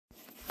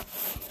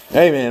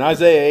Hey man,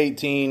 Isaiah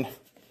 18,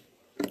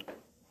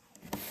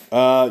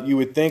 you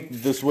would think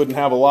this wouldn't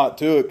have a lot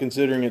to it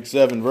considering it's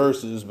 7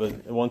 verses,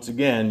 but once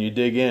again, you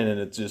dig in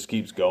and it just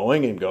keeps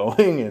going and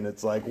going, and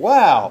it's like,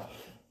 wow,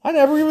 I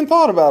never even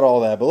thought about all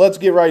that, but let's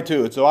get right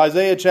to it. So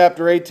Isaiah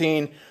chapter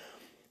 18,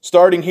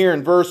 starting here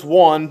in verse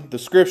 1, the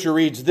scripture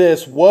reads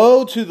this: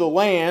 Woe to the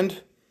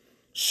land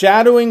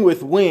shadowing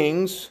with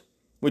wings,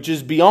 which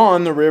is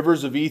beyond the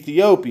rivers of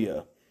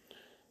Ethiopia,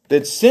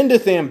 that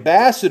sendeth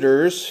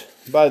ambassadors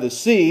by the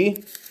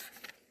sea,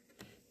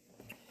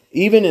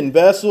 even in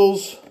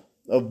vessels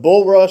of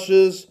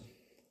bulrushes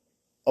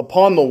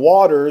upon the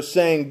waters,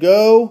 saying,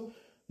 Go,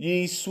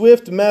 ye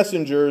swift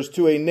messengers,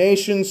 to a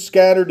nation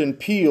scattered and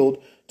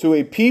peeled, to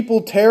a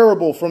people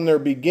terrible from their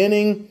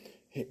beginning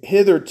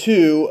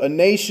hitherto, a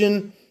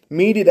nation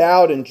meted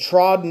out and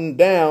trodden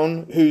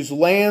down, whose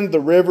land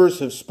the rivers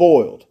have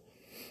spoiled.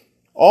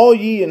 All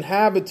ye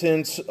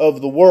inhabitants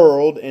of the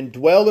world and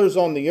dwellers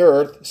on the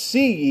earth,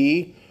 see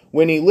ye,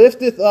 when he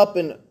lifteth up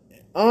an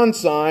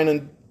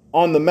ensign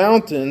on the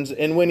mountains,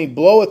 and when he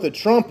bloweth a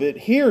trumpet,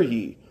 hear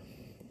ye.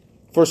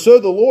 For so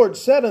the Lord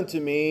said unto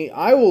me,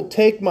 I will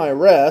take my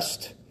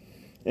rest,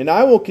 and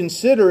I will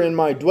consider in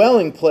my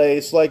dwelling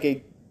place like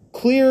a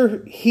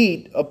clear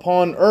heat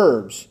upon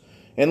herbs,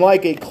 and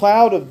like a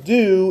cloud of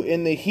dew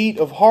in the heat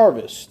of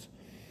harvest.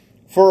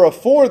 For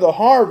afore the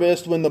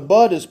harvest, when the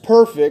bud is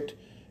perfect,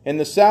 and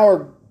the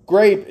sour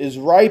grape is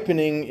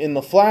ripening in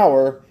the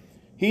flower,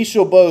 he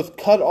shall both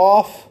cut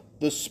off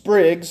the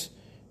sprigs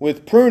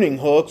with pruning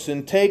hooks,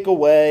 and take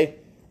away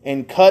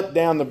and cut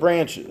down the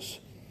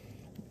branches.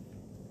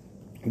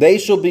 They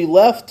shall be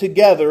left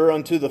together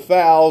unto the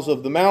fowls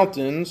of the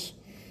mountains,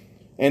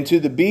 and to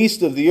the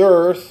beasts of the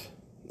earth,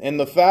 and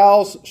the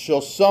fowls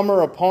shall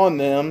summer upon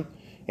them,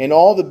 and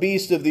all the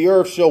beasts of the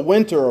earth shall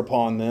winter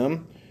upon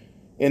them.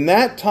 In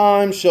that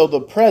time shall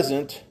the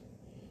present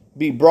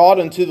be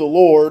brought unto the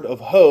Lord of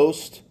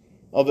hosts,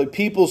 of a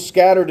people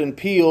scattered and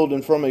peeled,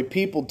 and from a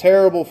people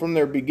terrible from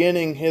their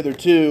beginning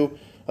hitherto,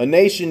 a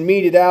nation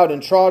meted out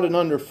and trodden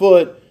under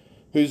foot,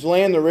 whose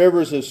land the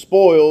rivers have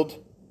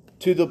spoiled,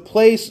 to the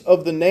place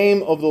of the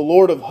name of the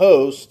Lord of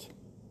hosts,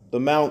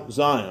 the Mount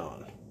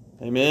Zion.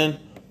 Amen?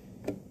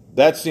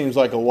 That seems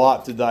like a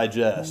lot to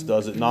digest,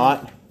 does it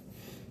not?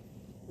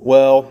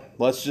 Well,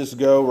 let's just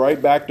go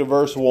right back to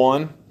verse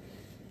 1,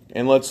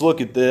 and let's look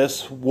at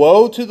this.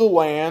 Woe to the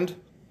land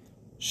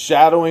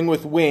shadowing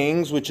with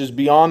wings, which is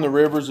beyond the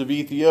rivers of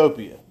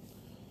Ethiopia.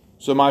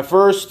 So my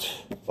first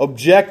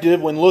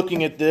objective when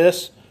looking at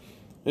this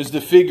is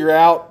to figure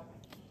out,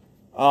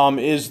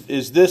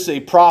 is this a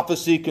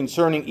prophecy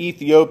concerning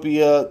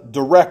Ethiopia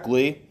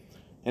directly?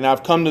 And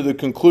I've come to the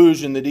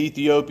conclusion that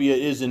Ethiopia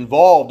is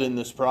involved in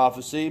this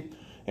prophecy,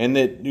 and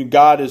that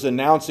God is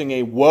announcing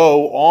a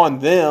woe on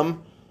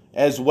them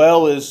as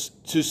well as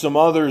to some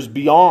others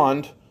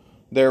beyond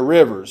their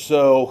rivers.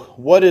 So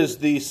what is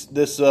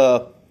this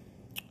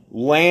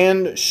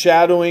land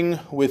shadowing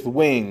with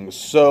wings?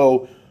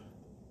 So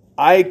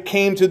I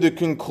came to the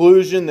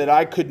conclusion that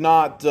I could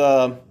not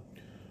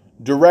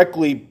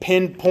directly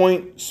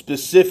pinpoint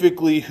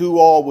specifically who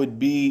all would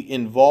be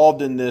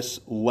involved in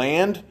this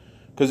land,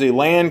 because a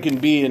land can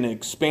be an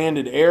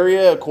expanded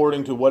area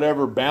according to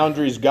whatever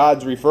boundaries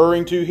God's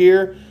referring to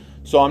here.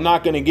 So I'm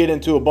not going to get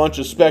into a bunch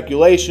of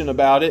speculation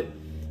about it,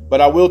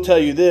 but I will tell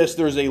you this: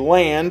 there's a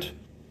land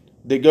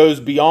that goes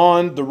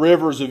beyond the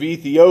rivers of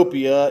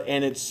Ethiopia,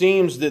 and it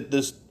seems that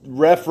this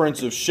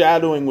reference of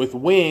shadowing with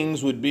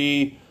wings would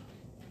be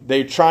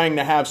they're trying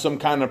to have some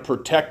kind of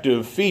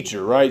protective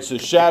feature, right? So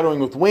shadowing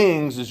with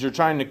wings is you're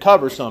trying to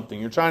cover something,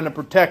 you're trying to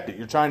protect it,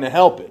 you're trying to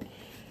help it,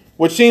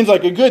 which seems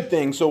like a good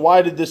thing. So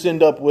why did this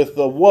end up with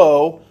a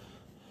woe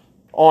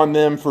on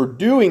them for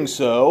doing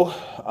so?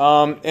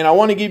 And I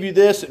want to give you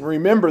this, and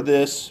remember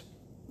this.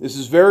 This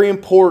is very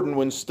important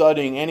when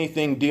studying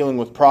anything dealing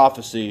with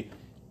prophecy.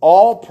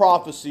 All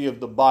prophecy of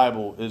the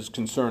Bible is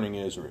concerning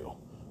Israel,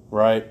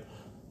 right?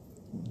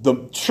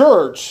 The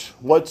church,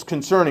 what's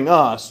concerning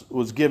us,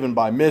 was given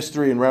by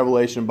mystery and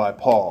revelation by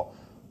Paul.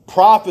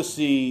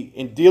 Prophecy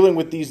in dealing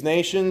with these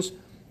nations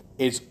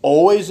is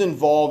always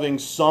involving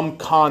some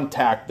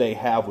contact they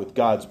have with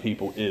God's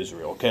people,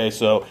 Israel. Okay,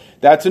 so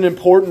that's an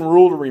important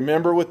rule to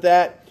remember with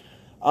that.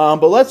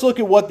 But let's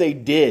look at what they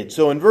did.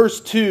 So in verse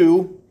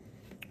 2,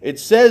 it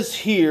says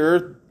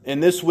here,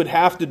 and this would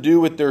have to do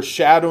with their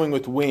shadowing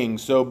with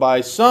wings. So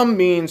by some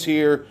means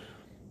here,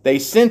 they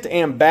sent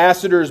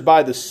ambassadors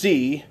by the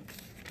sea,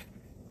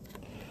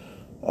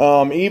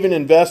 even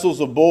in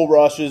vessels of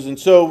bulrushes. And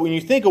so when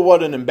you think of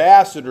what an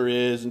ambassador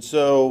is, and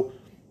so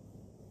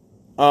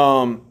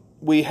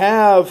we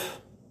have,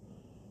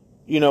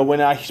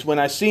 when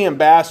I see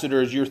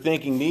ambassadors, you're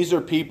thinking these are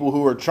people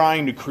who are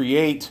trying to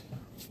create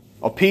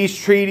a peace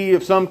treaty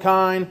of some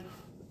kind.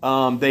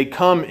 They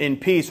come in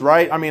peace,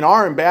 right? I mean,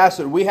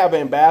 we have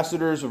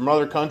ambassadors from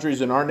other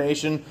countries in our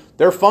nation.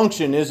 Their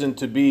function isn't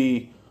to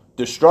be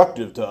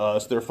destructive to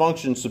us. Their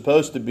function is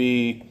supposed to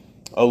be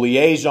a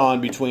liaison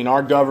between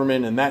our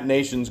government and that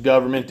nation's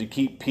government to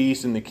keep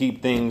peace and to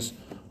keep things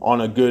on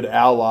a good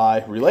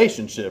ally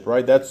relationship,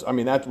 right?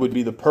 That would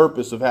be the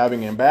purpose of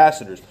having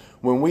ambassadors.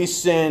 When we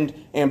send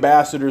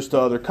ambassadors to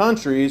other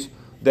countries,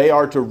 they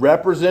are to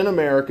represent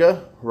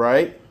America,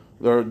 right?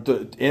 They're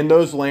in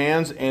those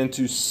lands, and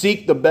to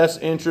seek the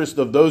best interest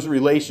of those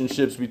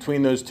relationships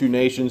between those two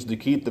nations, to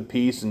keep the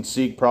peace and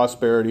seek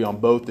prosperity on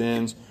both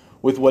ends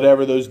with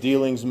whatever those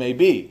dealings may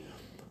be.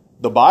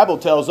 The Bible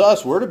tells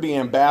us we're to be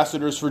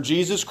ambassadors for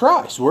Jesus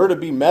Christ. We're to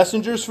be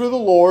messengers for the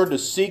Lord, to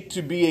seek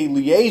to be a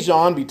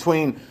liaison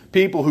between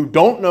people who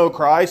don't know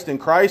Christ and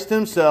Christ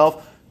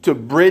himself, to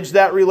bridge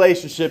that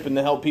relationship and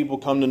to help people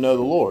come to know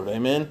the Lord.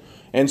 Amen?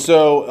 And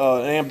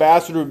so an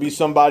ambassador would be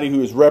somebody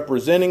who is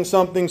representing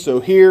something. So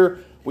here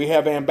we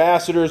have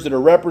ambassadors that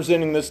are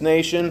representing this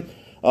nation.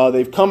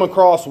 They've come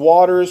across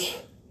waters.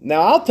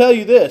 Now I'll tell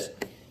you this.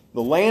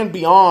 The land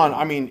beyond,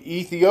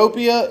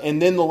 Ethiopia and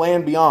then the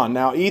land beyond.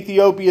 Now,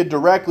 Ethiopia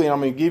directly, and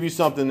I'm going to give you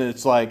something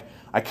that's like,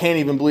 I can't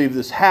even believe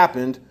this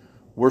happened.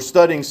 We're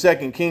studying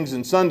 2 Kings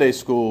in Sunday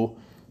school.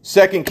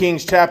 2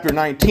 Kings chapter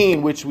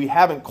 19, which we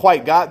haven't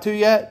quite got to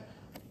yet,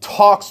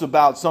 talks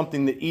about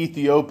something that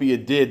Ethiopia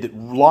did that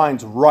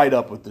lines right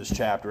up with this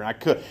chapter.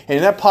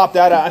 And that popped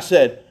out. I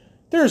said,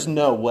 there's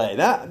no way.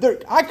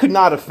 I could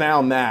not have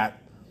found that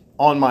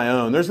on my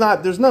own. There's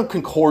no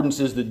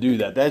concordances that do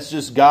that. That's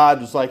just God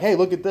just like, hey,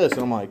 look at this.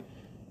 And I'm like,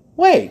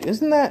 wait,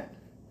 isn't that?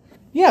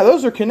 Yeah,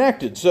 those are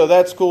connected. So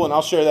that's cool, and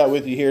I'll share that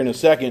with you here in a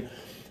second.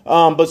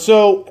 But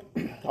so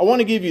I want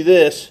to give you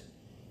this.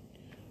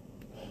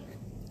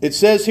 It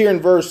says here in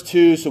verse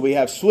 2, so we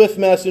have swift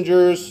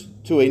messengers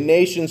to a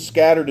nation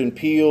scattered and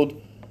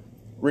peeled.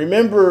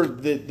 Remember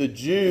that the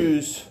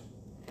Jews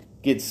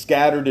get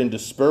scattered and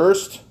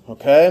dispersed,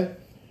 okay?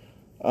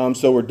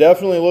 So we're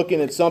definitely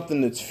looking at something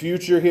that's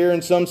future here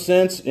in some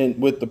sense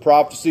with the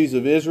prophecies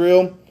of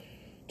Israel.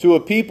 To a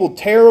people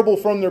terrible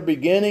from their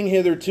beginning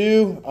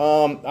hitherto.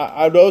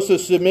 I'd also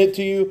submit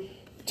to you,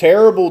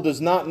 terrible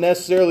does not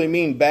necessarily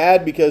mean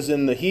bad, because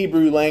in the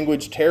Hebrew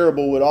language,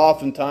 terrible would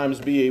oftentimes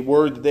be a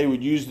word that they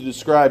would use to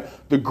describe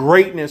the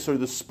greatness or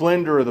the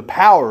splendor or the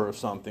power of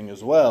something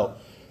as well.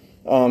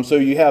 So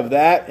you have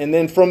that. And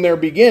then from their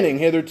beginning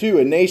hitherto,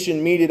 a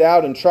nation meted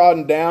out and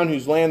trodden down,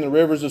 whose land the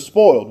rivers have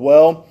spoiled.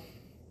 Well,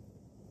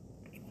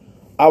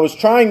 I was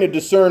trying to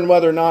discern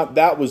whether or not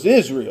that was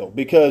Israel,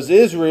 because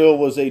Israel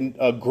was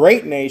a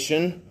great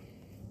nation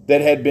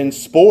that had been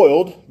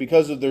spoiled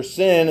because of their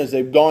sin as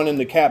they've gone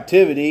into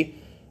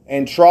captivity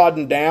and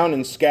trodden down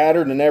and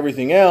scattered and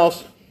everything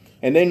else.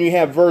 And then you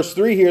have verse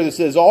 3 here that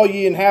says, all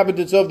ye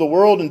inhabitants of the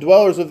world and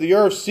dwellers of the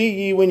earth,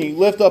 see ye when ye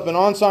lift up an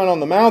ensign on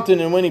the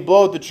mountain and when he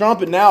bloweth the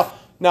trumpet. Now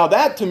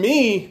that to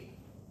me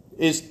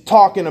is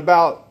talking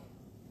about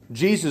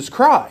Jesus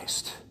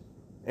Christ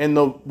and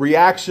the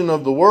reaction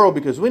of the world,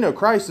 because we know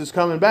Christ is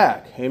coming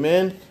back.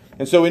 Amen?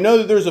 And so we know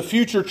that there's a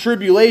future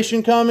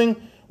tribulation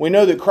coming. We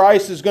know that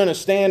Christ is going to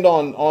stand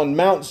on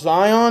Mount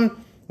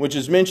Sion, which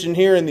is mentioned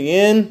here in the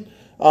end.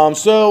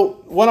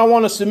 So what I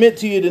want to submit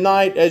to you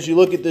tonight as you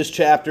look at this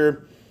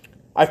chapter,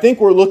 I think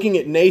we're looking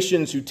at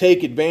nations who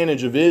take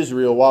advantage of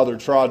Israel while they're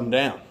trodden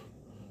down.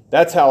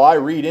 That's how I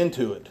read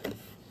into it.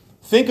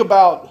 Think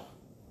about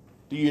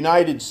the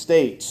United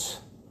States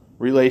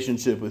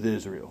relationship with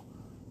Israel.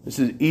 This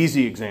is an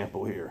easy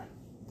example here.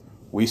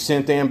 We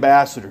sent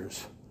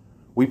ambassadors.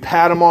 We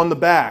pat them on the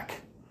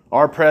back.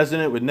 Our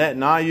president with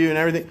Netanyahu and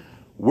everything.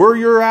 We're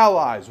your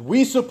allies.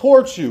 We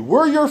support you.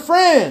 We're your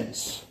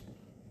friends.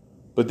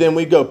 But then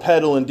we go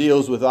peddling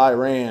deals with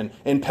Iran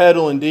and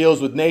peddling deals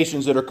with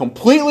nations that are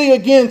completely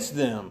against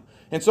them.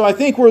 And so I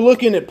think we're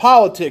looking at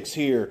politics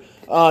here.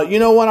 You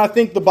know what I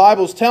think the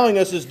Bible's telling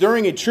us is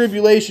during a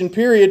tribulation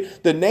period,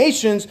 the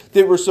nations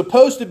that were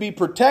supposed to be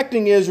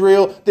protecting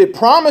Israel, that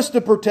promised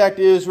to protect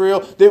Israel,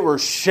 that were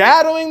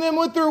shadowing them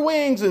with their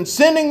wings and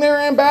sending their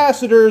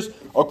ambassadors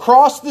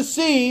across the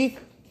sea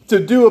to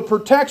do a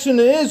protection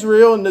to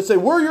Israel and to say,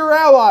 we're your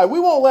ally.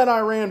 We won't let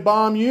Iran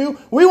bomb you.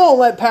 We won't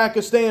let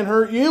Pakistan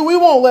hurt you. We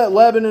won't let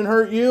Lebanon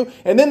hurt you.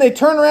 And then they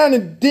turned around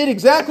and did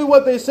exactly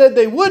what they said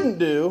they wouldn't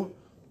do.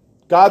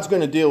 God's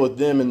going to deal with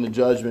them in the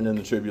judgment in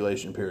the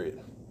tribulation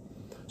period.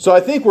 So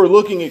I think we're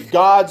looking at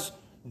God's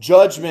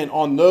judgment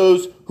on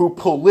those who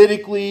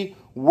politically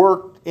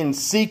work in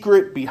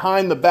secret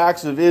behind the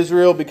backs of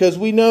Israel, because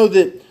we know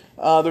that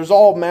there's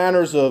all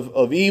manners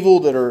of evil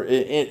that are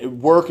at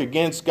work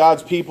against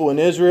God's people in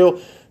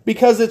Israel,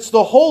 because it's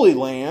the Holy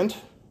Land,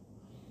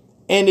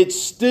 and it's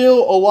still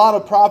a lot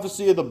of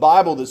prophecy of the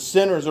Bible that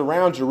centers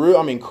around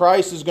Jerusalem.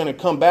 Christ is going to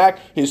come back.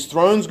 His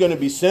throne's going to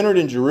be centered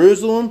in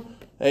Jerusalem.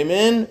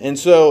 Amen? And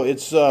so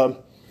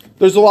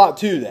there's a lot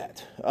to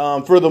that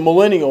for the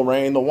millennial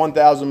reign, the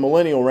 1,000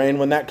 millennial reign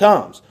when that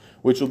comes,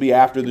 which will be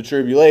after the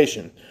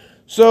tribulation.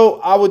 So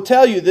I would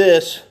tell you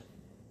this.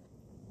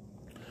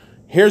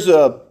 Here's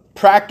a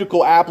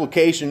practical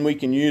application we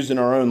can use in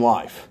our own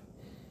life.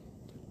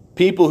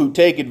 People who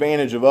take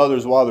advantage of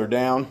others while they're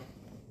down,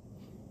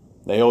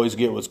 they always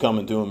get what's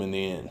coming to them in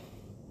the end.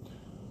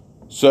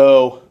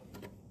 So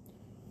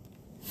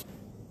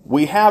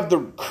we have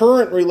the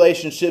current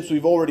relationships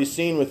we've already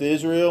seen with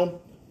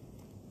Israel.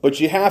 But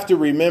you have to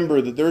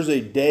remember that there's a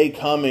day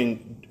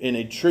coming in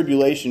a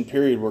tribulation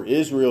period where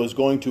Israel is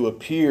going to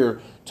appear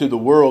to the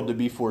world to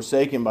be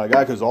forsaken by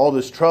God because of all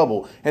this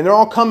trouble. And they're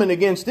all coming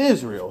against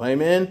Israel.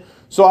 Amen?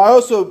 So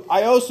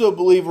I also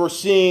believe we're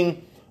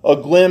seeing a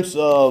glimpse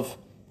of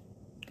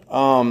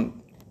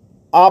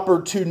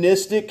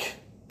opportunistic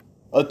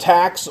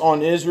attacks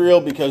on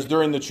Israel, because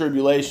during the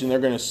tribulation they're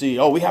going to see,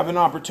 oh, we have an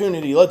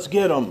opportunity, let's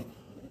get them.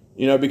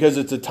 Because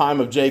it's a time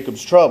of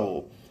Jacob's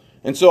trouble.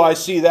 And so I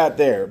see that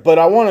there. But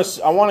I want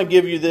to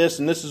give you this,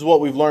 and this is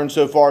what we've learned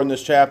so far in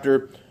this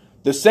chapter.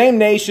 The same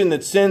nation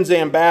that sends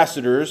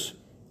ambassadors,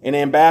 an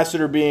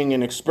ambassador being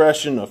an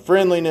expression of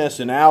friendliness,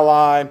 an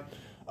ally.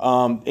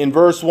 In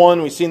verse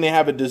 1, we've seen they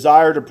have a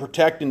desire to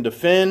protect and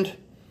defend.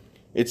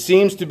 It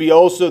seems to be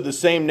also the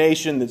same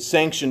nation that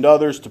sanctioned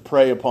others to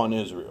prey upon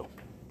Israel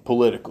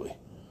politically.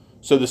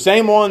 So the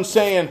same ones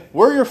saying,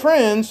 we're your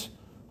friends,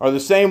 are the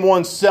same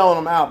ones selling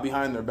them out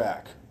behind their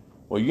back.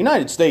 Well, the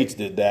United States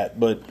did that,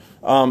 but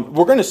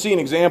we're going to see an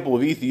example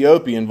of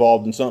Ethiopia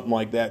involved in something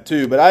like that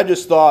too. But I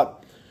just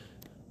thought,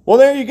 well,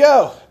 there you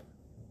go.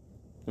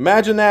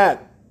 Imagine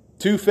that.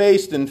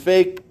 Two-faced and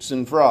fakes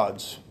and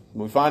frauds.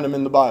 We find them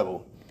in the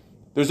Bible.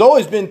 There's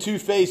always been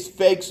two-faced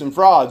fakes and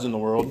frauds in the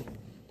world.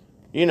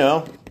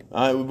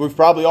 We've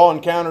probably all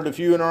encountered a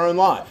few in our own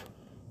life.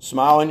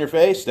 Smile in your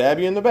face, stab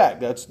you in the back.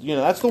 That's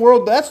the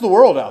world. That's the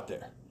world out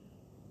there.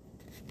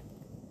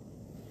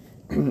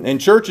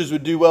 And churches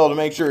would do well to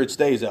make sure it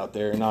stays out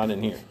there and not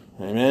in here.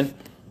 Amen.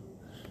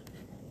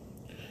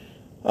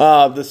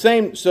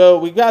 So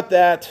we got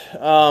that.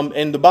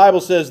 And the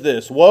Bible says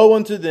this: woe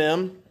unto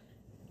them,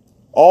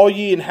 all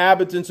ye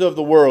inhabitants of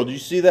the world. You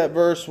see that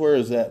verse? Where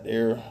is that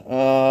there?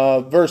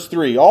 Verse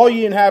 3. All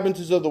ye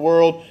inhabitants of the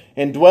world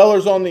and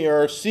dwellers on the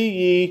earth, see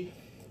ye,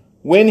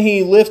 when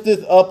he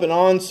lifteth up an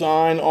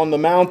ensign on the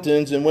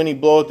mountains, and when he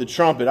bloweth the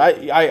trumpet.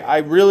 I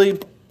really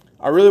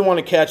want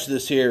to catch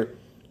this here.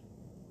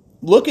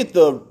 Look at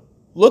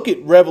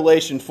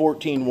Revelation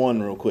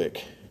 14:1 real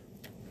quick.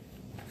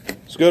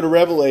 Let's go to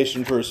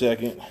Revelation for a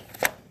second.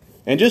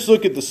 And just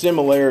look at the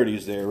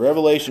similarities there.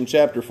 Revelation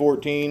chapter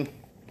 14.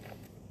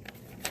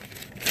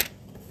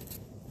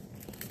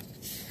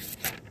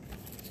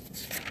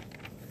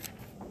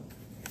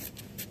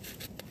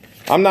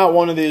 I'm not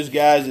one of these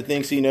guys that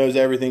thinks he knows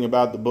everything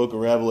about the book of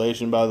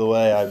Revelation, by the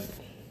way.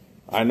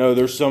 I know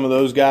there's some of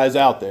those guys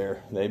out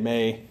there. They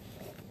may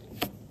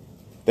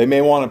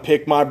want to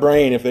pick my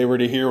brain if they were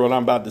to hear what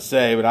I'm about to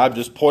say, but I'm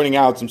just pointing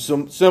out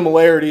some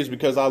similarities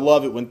because I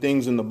love it when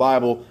things in the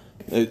Bible,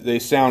 they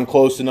sound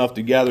close enough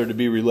together to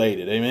be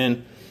related.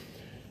 Amen.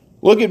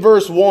 Look at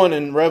verse 1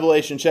 in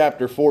Revelation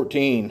chapter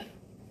 14.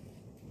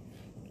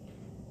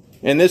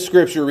 And this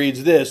scripture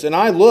reads this: and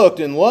I looked,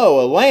 and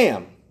lo, a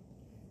lamb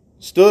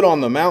stood on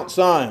the Mount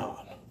Sion.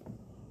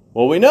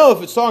 Well, we know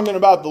if it's talking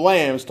about the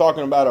lamb, it's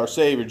talking about our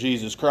Savior,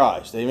 Jesus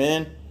Christ.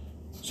 Amen.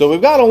 So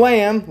we've got a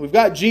lamb, we've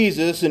got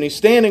Jesus, and he's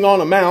standing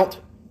on a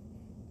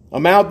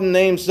mountain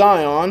named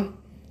Sion,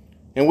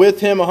 and with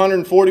him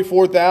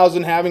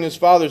 144,000 having his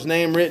Father's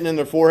name written in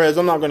their foreheads.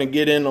 I'm not going to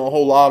get in a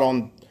whole lot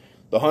on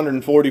the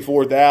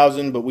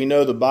 144,000, but we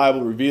know the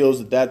Bible reveals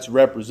that that's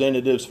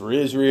representatives for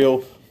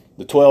Israel,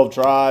 the 12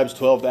 tribes,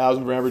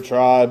 12,000 for every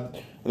tribe.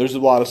 There's a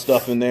lot of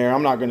stuff in there.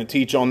 I'm not going to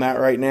teach on that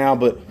right now,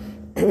 but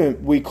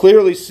we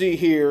clearly see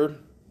here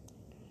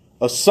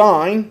a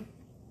sign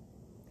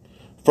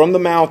from the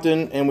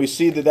mountain, and we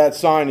see that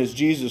sign is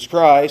Jesus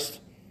Christ,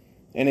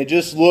 and it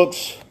just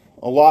looks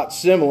a lot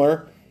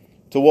similar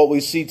to what we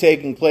see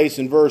taking place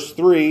in verse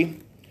 3.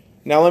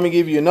 Now let me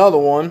give you another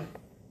one.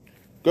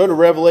 Go to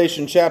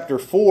Revelation chapter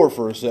 4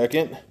 for a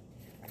second.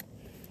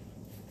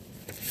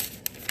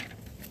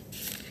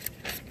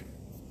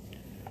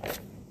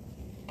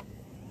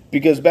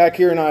 Because back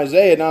here in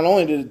Isaiah, not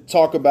only did it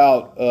talk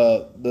about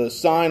the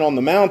sign on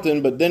the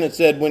mountain, but then it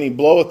said, when he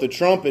bloweth the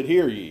trumpet,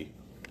 hear ye.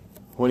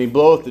 When he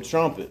bloweth the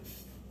trumpet.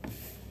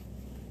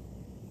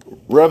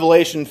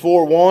 Revelation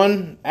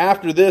 4:1.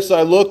 After this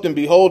I looked, and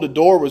behold, a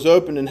door was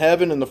opened in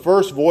heaven, and the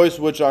first voice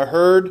which I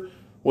heard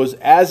was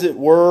as it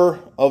were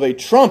of a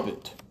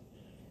trumpet,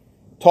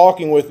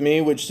 talking with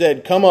me, which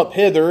said, come up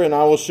hither, and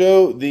I will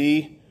show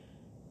thee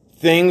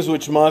things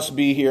which must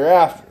be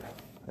hereafter.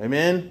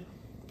 Amen.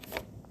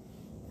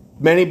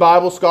 Many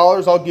Bible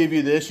scholars, I'll give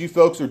you this, you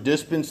folks are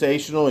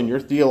dispensational in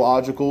your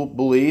theological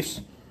beliefs.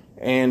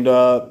 And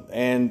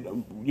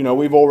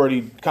we've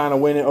already kind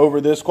of went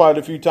over this quite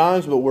a few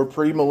times, but we're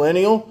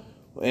premillennial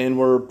and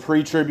we're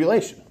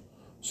pre-tribulation.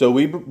 So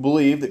we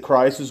believe that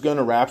Christ is going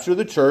to rapture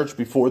the church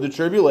before the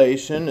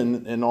tribulation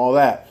and all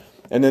that.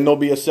 And then there'll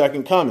be a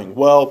second coming.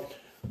 Well,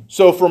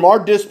 so from our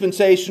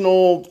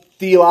dispensational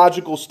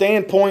theological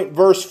standpoint,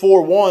 verse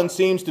 4:1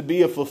 seems to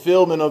be a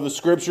fulfillment of the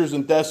scriptures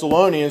in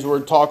Thessalonians where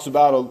it talks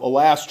about a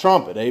last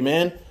trumpet.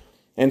 Amen?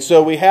 And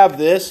so we have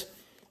this,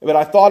 but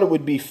I thought it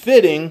would be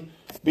fitting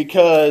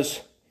because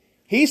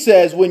he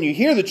says, when you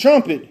hear the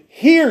trumpet,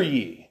 hear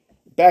ye.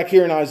 Back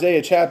here in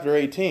Isaiah chapter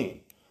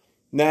 18.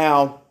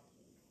 Now,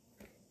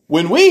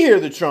 when we hear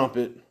the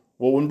trumpet,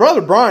 well, when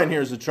Brother Brian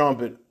hears the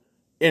trumpet,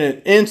 in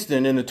an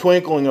instant, in the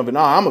twinkling of an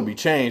eye, I'm going to be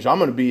changed. I'm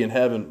going to be in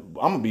heaven.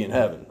 I'm going to be in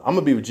heaven. I'm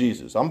going to be with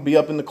Jesus. I'm going to be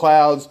up in the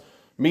clouds,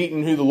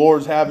 meeting who the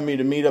Lord's having me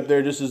to meet up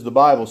there, just as the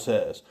Bible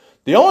says.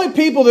 The only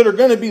people that are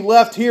going to be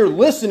left here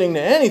listening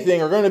to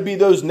anything are going to be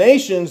those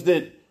nations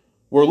that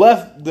were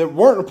left, that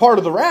weren't a part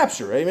of the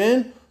rapture.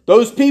 Amen?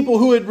 Those people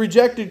who had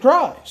rejected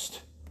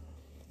Christ.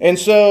 And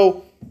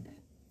so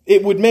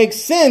it would make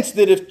sense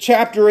that if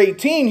chapter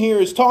 18 here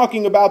is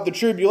talking about the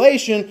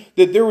tribulation,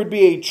 that there would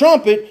be a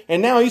trumpet,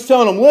 and now he's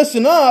telling them,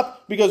 listen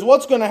up, because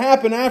what's going to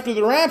happen after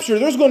the rapture?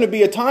 There's going to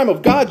be a time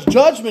of God's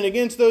judgment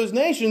against those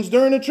nations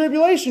during the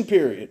tribulation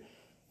period,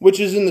 which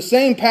is in the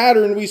same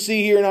pattern we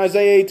see here in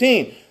Isaiah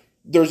 18.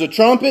 There's a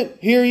trumpet,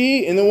 hear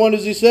ye, and then what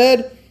does he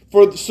said?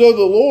 For so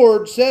the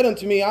Lord said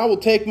unto me, I will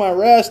take my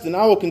rest, and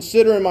I will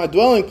consider in my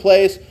dwelling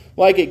place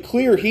like a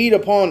clear heat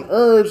upon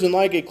herbs, and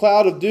like a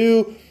cloud of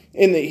dew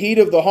in the heat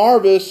of the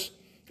harvest.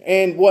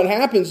 And what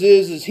happens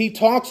is he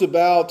talks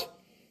about,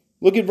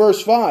 look at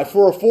verse 5,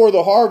 for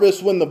the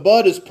harvest, when the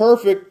bud is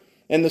perfect,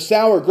 and the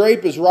sour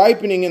grape is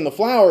ripening in the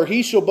flower,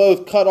 he shall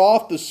both cut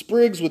off the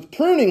sprigs with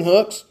pruning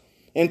hooks,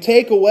 and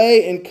take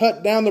away and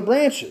cut down the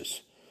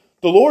branches.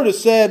 The Lord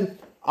has said,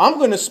 I'm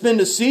going to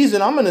spend a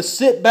season, I'm going to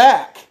sit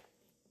back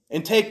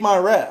and take my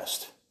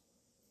rest.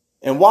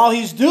 And while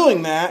he's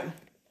doing that,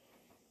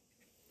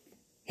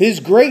 his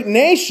great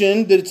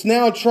nation that's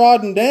now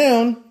trodden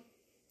down,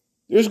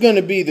 there's going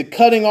to be the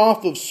cutting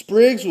off of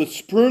sprigs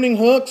with pruning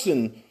hooks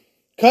and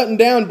cutting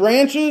down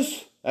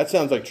branches. That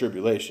sounds like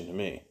tribulation to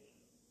me.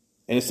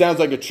 And it sounds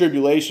like a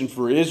tribulation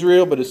for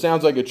Israel, but it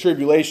sounds like a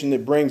tribulation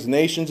that brings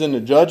nations into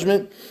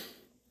judgment.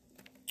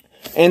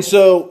 And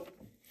so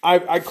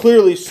I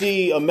clearly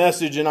see a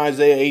message in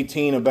Isaiah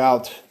 18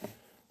 about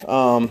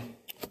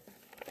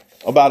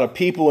a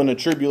people in a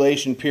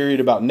tribulation period,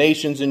 about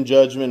nations in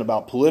judgment,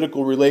 about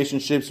political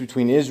relationships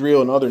between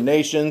Israel and other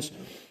nations.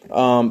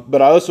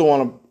 But I also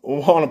want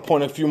to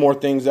point a few more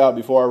things out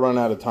before I run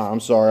out of time. I'm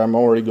sorry, I'm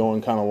already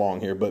going kind of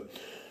long here. But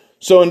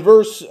so in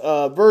verse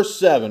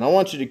 7, I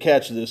want you to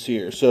catch this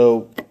here.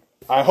 So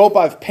I hope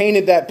I've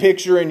painted that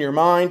picture in your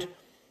mind.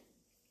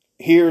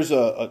 Here's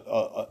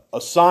a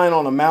sign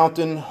on a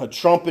mountain. A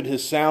trumpet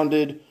has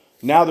sounded.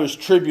 Now there's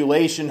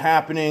tribulation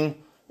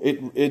happening.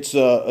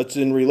 It's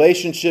in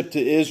relationship to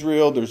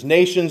Israel. There's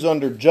nations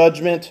under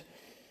judgment.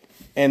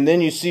 And then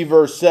you see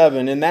verse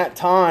 7. In that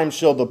time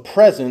shall the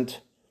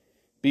present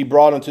be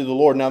brought unto the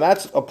Lord. Now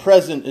that's a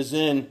present as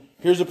in,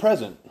 here's a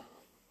present.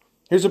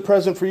 Here's a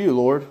present for you,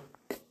 Lord.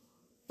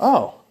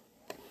 Oh,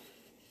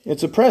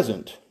 it's a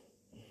present.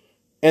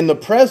 And the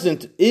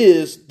present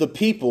is the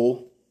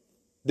people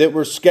that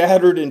were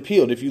scattered and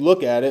peeled. If you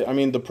look at it, I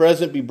mean, the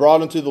present be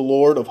brought unto the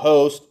Lord of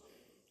hosts,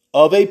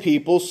 of a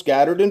people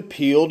scattered and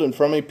peeled, and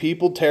from a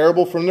people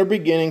terrible from their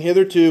beginning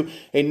hitherto,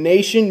 a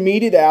nation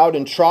meted out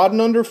and trodden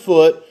under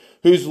foot,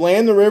 whose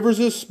land the rivers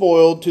is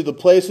spoiled, to the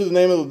place of the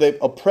name of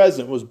a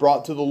present was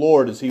brought to the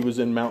Lord as he was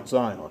in Mount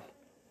Zion.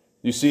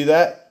 You see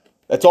that?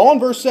 That's all in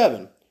verse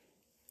 7.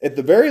 At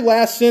the very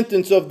last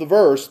sentence of the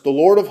verse, the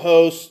Lord of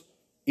hosts,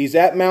 he's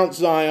at Mount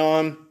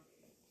Zion.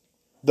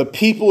 The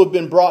people have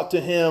been brought to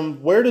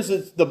him. Where does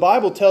it? The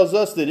Bible tells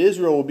us that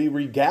Israel will be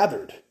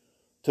regathered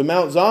to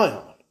Mount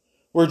Zion,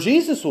 where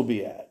Jesus will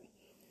be at.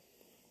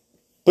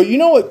 But you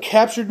know what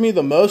captured me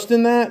the most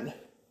in that?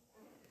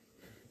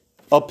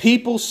 A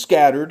people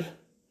scattered,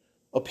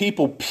 a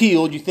people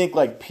peeled. You think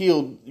like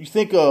peeled, you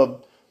think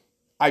of,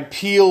 I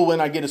peel when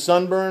I get a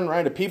sunburn,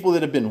 right? A people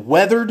that have been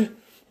weathered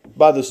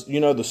by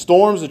the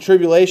storms, the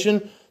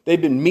tribulation.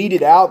 They've been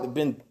meted out, they've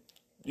been,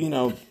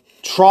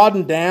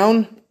 trodden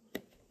down.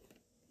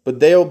 But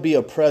they'll be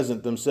a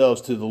present themselves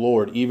to the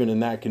Lord, even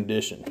in that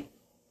condition.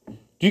 Do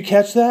you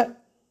catch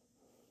that?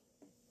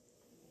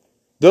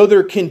 Though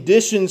their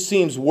condition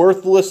seems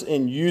worthless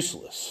and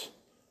useless,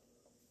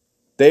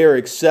 they are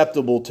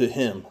acceptable to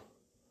him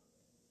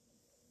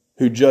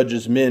who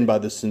judges men by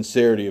the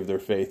sincerity of their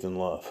faith and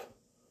love.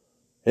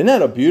 Isn't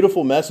that a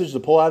beautiful message to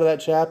pull out of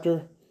that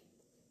chapter?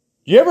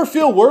 Do you ever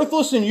feel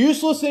worthless and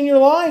useless in your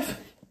life?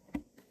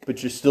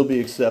 But you still be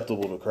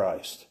acceptable to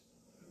Christ.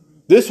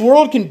 This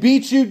world can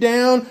beat you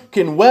down,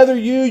 can weather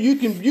you. You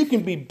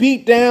can be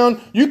beat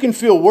down. You can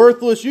feel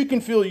worthless. You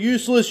can feel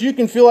useless. You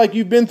can feel like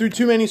you've been through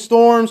too many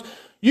storms.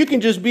 You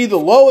can just be the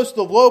lowest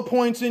of low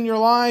points in your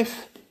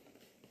life.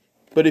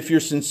 But if you're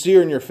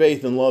sincere in your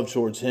faith and love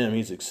towards him,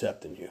 he's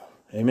accepting you.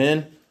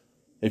 Amen?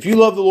 If you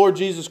love the Lord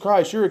Jesus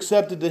Christ, you're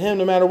accepted to him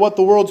no matter what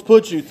the world's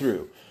put you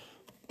through.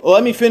 Well,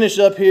 let me finish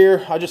up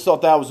here. I just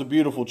thought that was a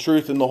beautiful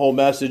truth in the whole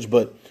message,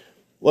 but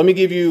let me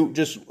give you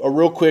just a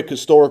real quick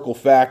historical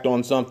fact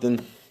on something.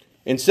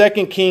 In 2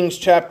 Kings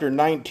chapter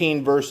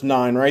 19, verse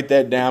 9, write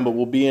that down, but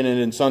we'll be in it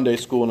in Sunday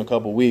school in a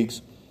couple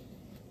weeks.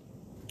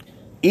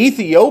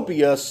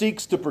 Ethiopia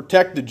seeks to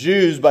protect the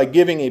Jews by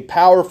giving a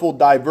powerful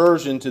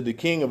diversion to the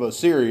king of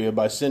Assyria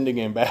by sending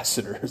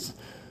ambassadors.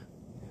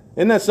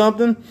 Isn't that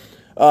something?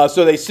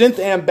 So they sent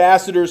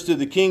ambassadors to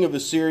the king of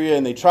Assyria,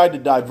 and they tried to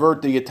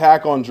divert the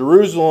attack on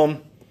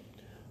Jerusalem.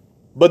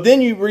 But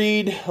then you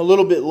read a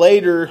little bit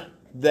later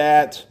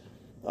that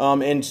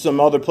and some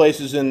other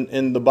places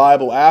in the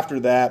Bible after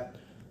that,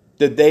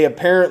 that they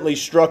apparently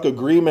struck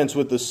agreements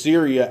with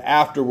Assyria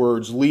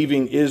afterwards,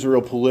 leaving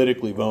Israel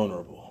politically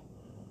vulnerable.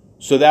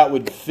 So that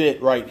would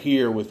fit right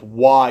here with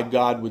why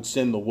God would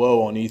send the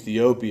woe on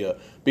Ethiopia,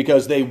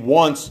 because they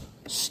once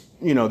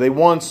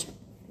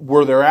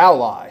were their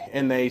ally,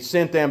 and they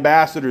sent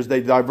ambassadors,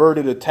 they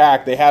diverted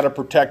attack, they had a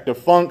protective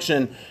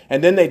function,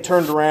 and then they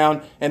turned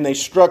around and they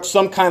struck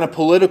some kind of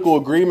political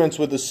agreements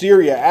with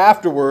Assyria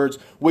afterwards,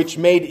 which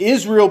made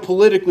Israel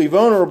politically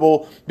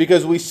vulnerable,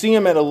 because we see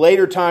them at a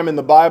later time in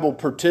the Bible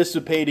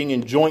participating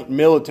in joint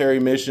military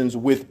missions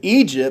with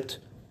Egypt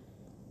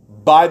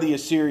by the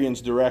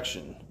Assyrians'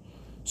 direction.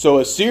 So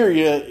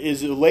Assyria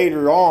is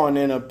later on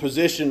in a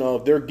position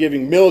of they're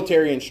giving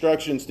military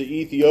instructions to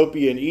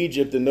Ethiopia and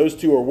Egypt, and those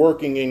two are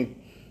working in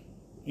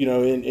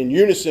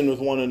unison with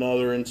one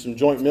another in some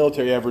joint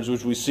military efforts,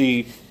 which we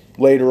see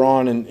later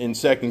on in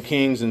 2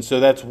 Kings. And so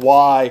that's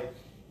why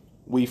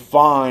we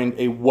find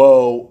a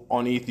woe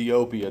on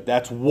Ethiopia.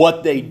 That's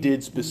what they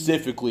did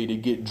specifically to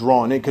get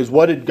drawn in. Because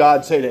what did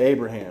God say to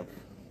Abraham?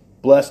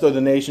 Blessed are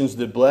the nations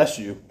that bless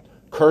you.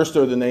 Cursed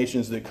are the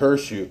nations that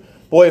curse you.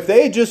 Boy, if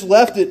they had just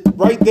left it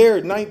right there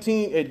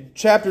at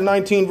chapter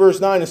 19,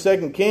 verse 9 of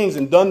 2 Kings,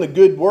 and done the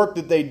good work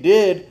that they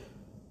did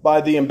by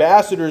the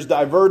ambassadors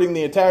diverting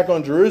the attack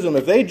on Jerusalem,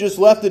 if they just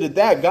left it at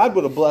that, God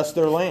would have blessed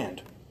their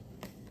land.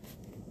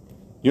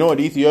 You know what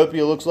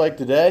Ethiopia looks like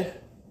today?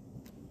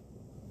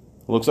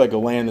 It looks like a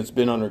land that's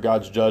been under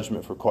God's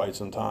judgment for quite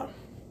some time.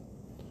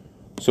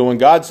 So when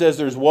God says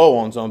there's woe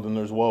on something,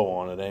 there's woe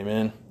on it.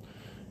 Amen.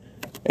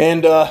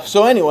 And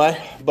so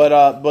anyway, but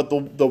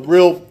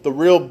the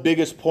real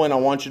biggest point I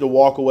want you to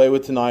walk away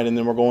with tonight, and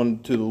then we're going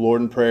to the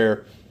Lord in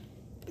prayer,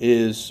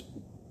 is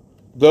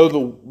though the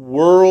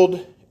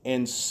world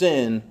and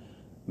sin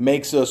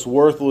makes us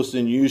worthless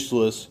and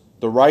useless,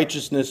 the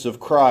righteousness of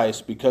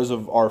Christ, because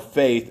of our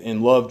faith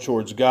and love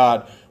towards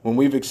God, when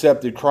we've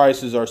accepted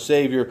Christ as our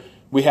Savior,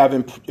 we have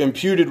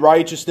imputed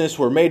righteousness,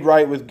 we're made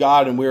right with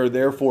God, and we are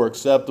therefore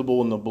acceptable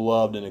in the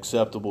beloved and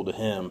acceptable to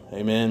Him.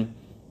 Amen.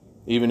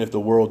 Even if the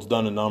world's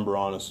done a number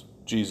on us,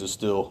 Jesus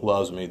still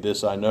loves me.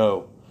 This I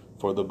know,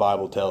 for the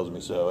Bible tells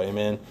me so.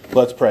 Amen.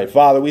 Let's pray.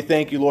 Father, we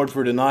thank you, Lord,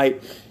 for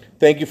tonight.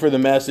 Thank you for the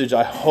message.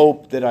 I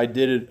hope that I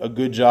did a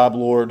good job,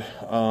 Lord.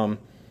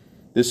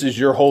 This is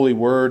your holy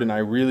word, and I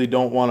really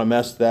don't want to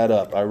mess that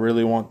up. I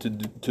really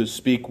want to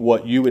speak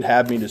what you would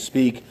have me to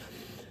speak.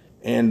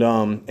 And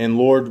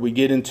Lord, we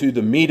get into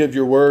the meat of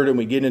your word, and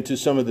we get into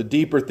some of the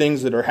deeper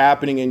things that are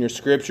happening in your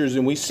scriptures,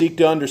 and we seek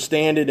to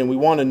understand it, and we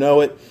want to know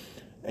it.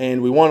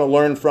 And we want to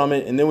learn from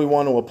it, and then we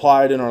want to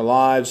apply it in our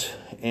lives.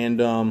 And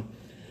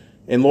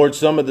Lord,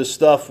 some of the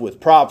stuff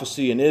with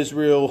prophecy in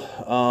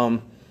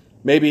Israel,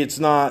 maybe it's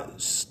not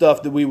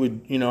stuff that we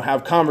would,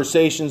 have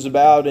conversations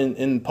about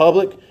in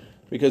public,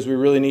 because we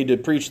really need to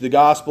preach the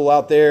gospel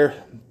out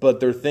there. But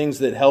they're things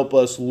that help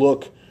us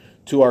look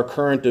to our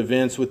current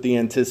events with the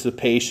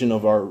anticipation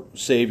of our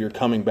Savior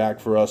coming back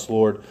for us,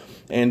 Lord.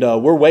 And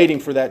we're waiting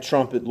for that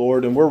trumpet,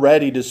 Lord, and we're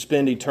ready to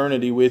spend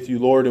eternity with you,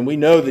 Lord. And we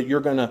know that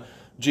you're going to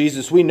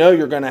Jesus, we know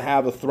you're going to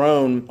have a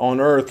throne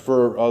on earth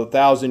for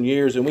 1,000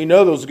 years, and we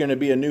know there's going to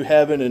be a new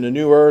heaven and a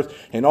new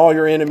earth, and all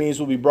your enemies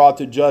will be brought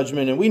to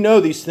judgment, and we know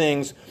these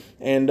things,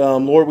 and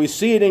Lord, we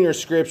see it in your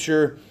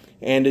scripture,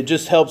 and it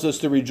just helps us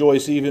to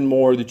rejoice even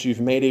more that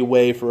you've made a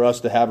way for us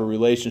to have a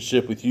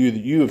relationship with you,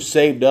 that you have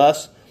saved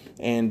us,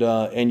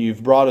 and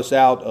you've brought us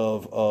out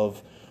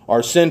of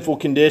our sinful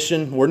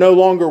condition. We're no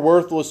longer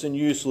worthless and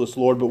useless,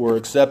 Lord, but we're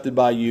accepted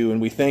by you,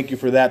 and we thank you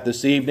for that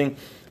this evening.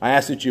 I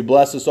ask that you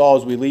bless us all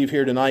as we leave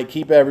here tonight.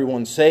 Keep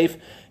everyone safe.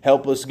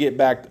 Help us get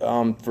back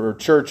for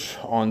church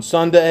on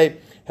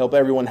Sunday. Help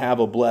everyone have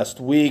a blessed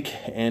week.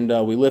 And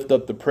we lift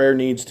up the prayer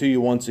needs to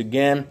you once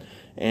again.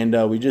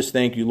 And we just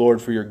thank you,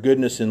 Lord, for your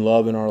goodness and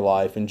love in our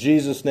life. In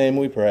Jesus' name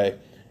we pray.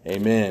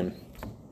 Amen.